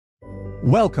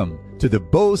Welcome to the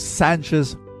Bo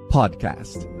Sanchez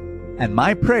podcast. And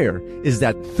my prayer is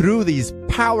that through these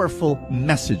powerful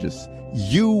messages,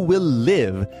 you will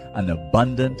live an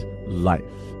abundant life.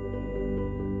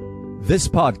 This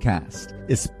podcast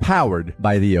is powered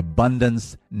by the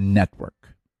Abundance Network.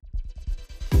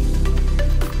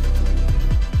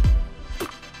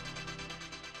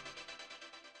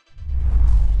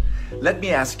 Let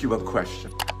me ask you a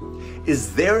question.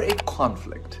 Is there a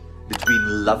conflict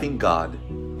between loving God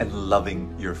and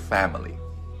loving your family?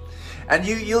 And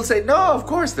you'll say, no, of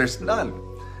course there's none.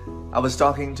 I was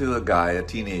talking to a guy, a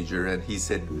teenager, and he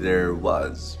said there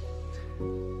was.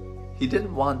 He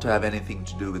didn't want to have anything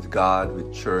to do with God,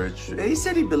 with church. He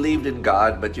said he believed in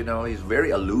God, but he's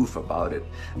very aloof about it.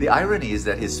 The irony is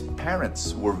that his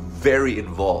parents were very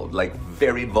involved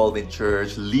in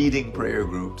church, leading prayer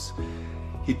groups.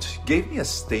 He gave me a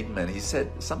statement. He said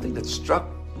something that struck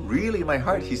really my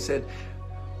heart. He said,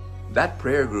 that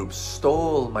prayer group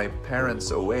stole my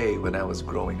parents away when I was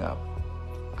growing up.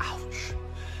 Ouch.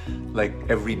 Like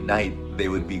every night they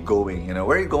would be going,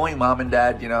 where are you going, mom and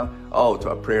dad? Oh, to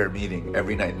a prayer meeting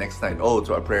every night. Next night, oh,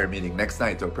 to a prayer meeting. Next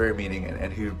night, to a prayer meeting.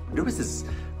 And there was this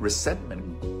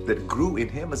resentment that grew in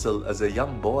him as a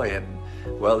young boy, and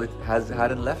well, it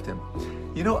hadn't left him.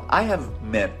 I have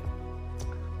met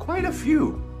quite a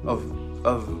few of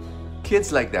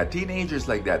kids like that, teenagers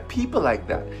like that, people like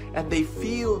that, and they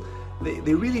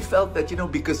really felt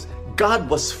that because God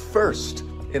was first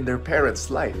in their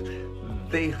parents' life,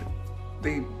 they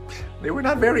were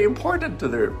not very important to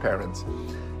their parents.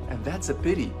 And that's a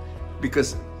pity,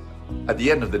 because at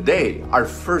the end of the day, our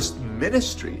first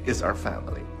ministry is our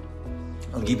family.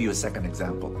 I'll give you a second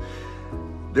example.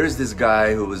 There's this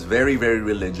guy who was very, very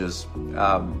religious,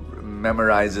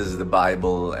 memorizes the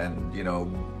Bible, and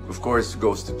of course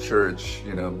goes to church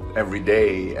every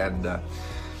day, and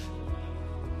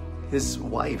his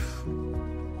wife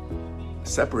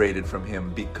separated from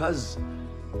him because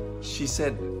she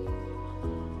said,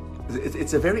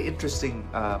 it's a very interesting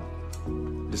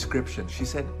description. She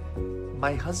said,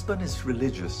 my husband is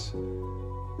religious,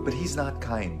 but he's not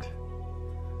kind.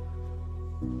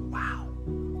 Wow.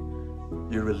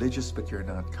 You're religious, but you're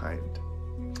not kind.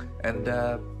 And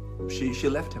she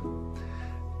left him.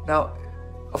 Now,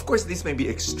 of course, these may be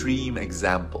extreme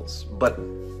examples, but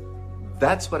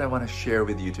that's what I want to share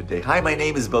with you today. Hi, my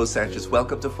name is Bo Sanchez.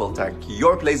 Welcome to FULLTANK,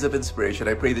 your place of inspiration.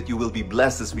 I pray that you will be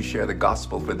blessed as we share the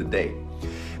gospel for the day.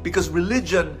 Because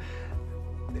religion,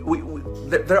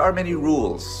 there are many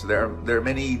rules, there are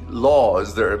many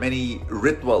laws, there are many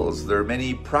rituals, there are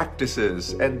many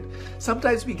practices, and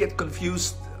sometimes we get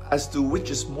confused as to which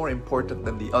is more important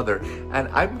than the other. And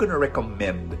I'm going to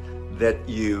recommend that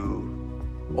you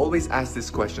always ask this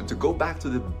question, to go back to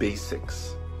the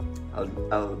basics.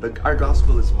 Our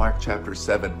gospel is Mark chapter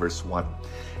 7, verse 1.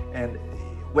 And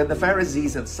when the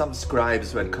Pharisees and some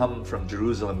scribes who had come from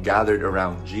Jerusalem gathered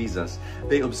around Jesus,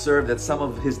 they observed that some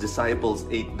of his disciples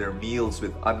ate their meals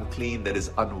with unclean, that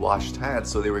is, unwashed hands.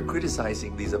 So they were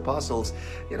criticizing these apostles.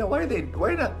 Why are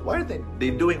they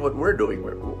doing what we're doing?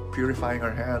 We're purifying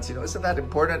our hands. Isn't that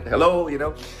important? Hello,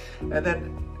 And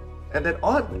then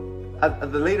on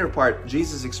at the later part,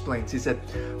 Jesus explains. He said,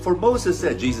 for Moses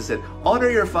said, Jesus said,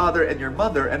 honor your father and your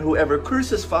mother, and whoever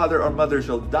curses father or mother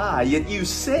shall die. Yet you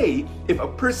say, if a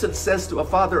person says to a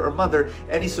father or mother,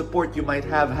 any support you might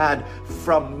have had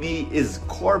from me is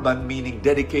korban, meaning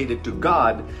dedicated to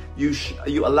God,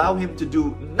 you allow him to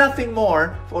do nothing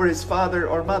more for his father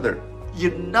or mother. You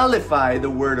nullify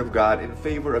the word of God in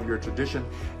favor of your tradition.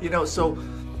 So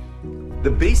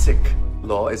the basic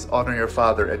law is honor your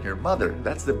father and your mother.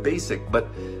 That's the basic. But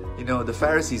the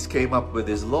Pharisees came up with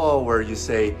this law where you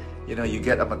say, you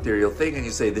get a material thing and you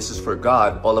say this is for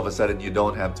God. All of a sudden you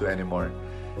don't have to anymore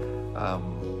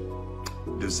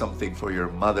do something for your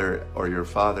mother or your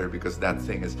father, because that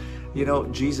thing is,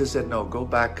 Jesus said no, go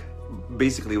back.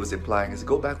 Basically was implying is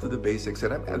go back to the basics.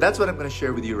 And that's what I'm going to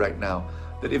share with you right now.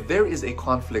 That if there is a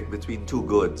conflict between two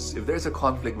goods, if there's a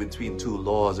conflict between two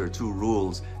laws or two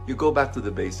rules, you go back to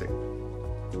the basic.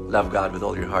 Love God with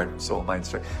all your heart, soul, mind,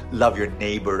 strength. Love your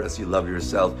neighbor as you love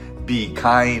yourself. Be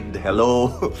kind.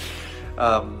 Hello.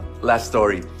 Last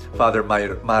story. Father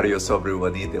Mario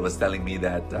Sobrewanite was telling me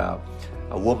that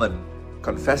a woman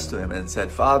confessed to him and said,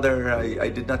 Father, I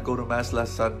did not go to Mass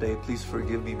last Sunday. Please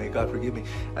forgive me. May God forgive me.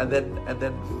 And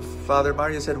then Father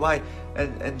Mario said, why?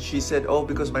 And she said, oh,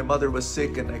 because my mother was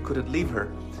sick and I couldn't leave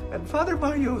her. And Father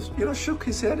Mario, shook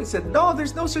his head and said, no,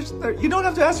 there's no such, you don't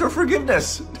have to ask for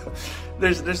forgiveness.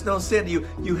 There's no sin.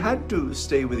 You had to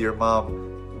stay with your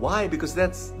mom. Why? Because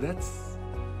that's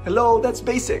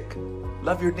basic.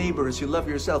 Love your neighbor as you love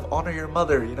yourself. Honor your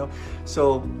mother, you know.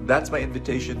 So that's my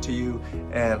invitation to you,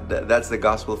 and that's the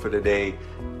gospel for today.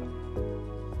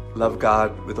 Love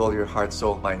God with all your heart,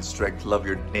 soul, mind, strength. Love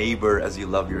your neighbor as you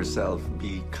love yourself.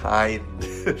 Be kind.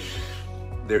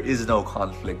 There is no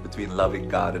conflict between loving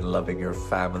God and loving your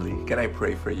family. Can I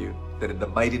pray for you? That in the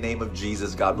mighty name of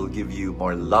Jesus, God will give you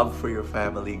more love for your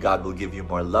family. God will give you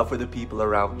more love for the people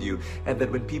around you. And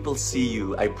that when people see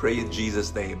you, I pray in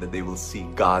Jesus' name that they will see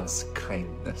God's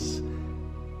kindness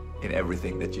in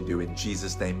everything that you do. In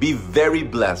Jesus' name, be very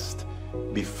blessed.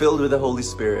 Be filled with the Holy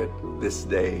Spirit this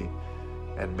day.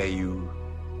 And may you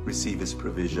receive His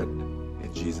provision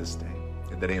in Jesus' name.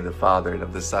 In the name of the Father, and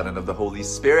of the Son, and of the Holy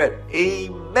Spirit.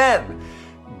 Amen.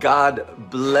 God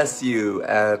bless you.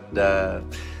 And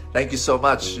thank you so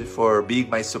much for being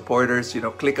my supporters. You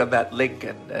know, click on that link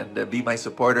and be my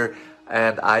supporter.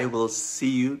 And I will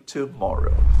see you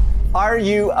tomorrow. Are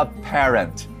you a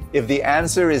parent? If the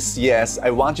answer is yes,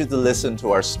 I want you to listen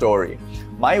to our story.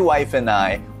 My wife and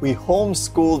I, we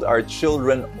homeschooled our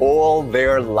children all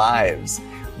their lives.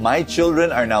 My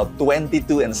children are now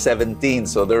 22 and 17,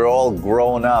 so they're all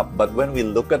grown up. But when we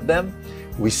look at them,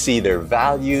 we see their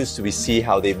values, we see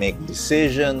how they make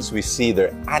decisions, we see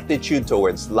their attitude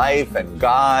towards life and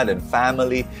God and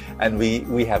family, and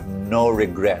we have no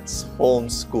regrets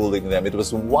homeschooling them. It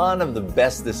was one of the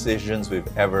best decisions we've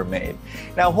ever made.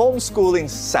 Now, homeschooling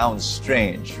sounds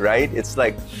strange, right? It's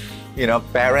like, you know,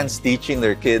 parents teaching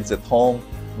their kids at home,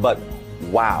 but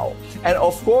wow. And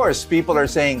of course, people are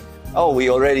saying, oh, we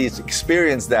already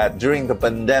experienced that during the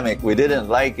pandemic. We didn't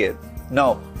like it.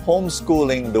 No,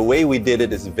 homeschooling, the way we did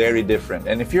it is very different.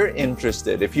 And if you're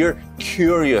interested, if you're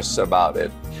curious about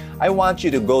it, I want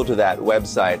you to go to that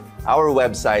website. Our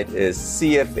website is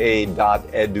cfa.edu.ph.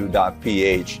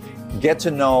 Get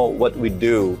to know what we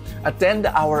do. Attend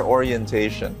our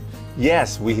orientation.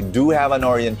 Yes, we do have an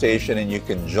orientation, and you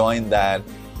can join that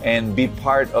and be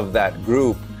part of that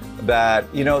group. That,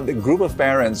 you know, the group of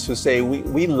parents who say,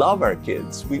 we love our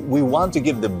kids. We want to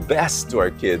give the best to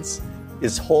our kids.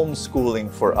 Is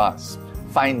homeschooling for us?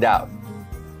 Find out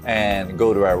and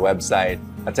go to our website,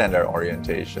 attend our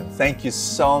orientation. Thank you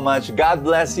so much. God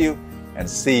bless you, and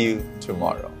see you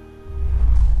tomorrow.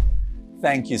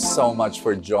 Thank you so much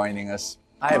for joining us.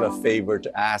 I have a favor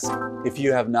to ask. If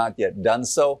you have not yet done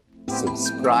so,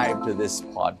 subscribe to this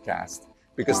podcast.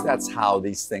 Because that's how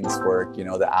these things work, you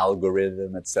know, the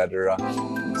algorithm, etc.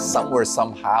 Somewhere,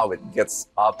 somehow, it gets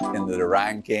up into the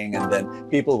ranking, and then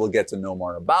people will get to know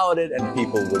more about it, and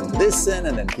people will listen,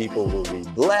 and then people will be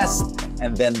blessed,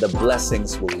 and then the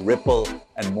blessings will ripple,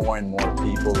 and more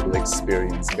people will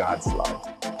experience God's love.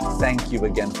 Thank you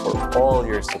again for all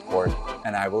your support,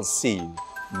 and I will see you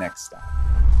next time.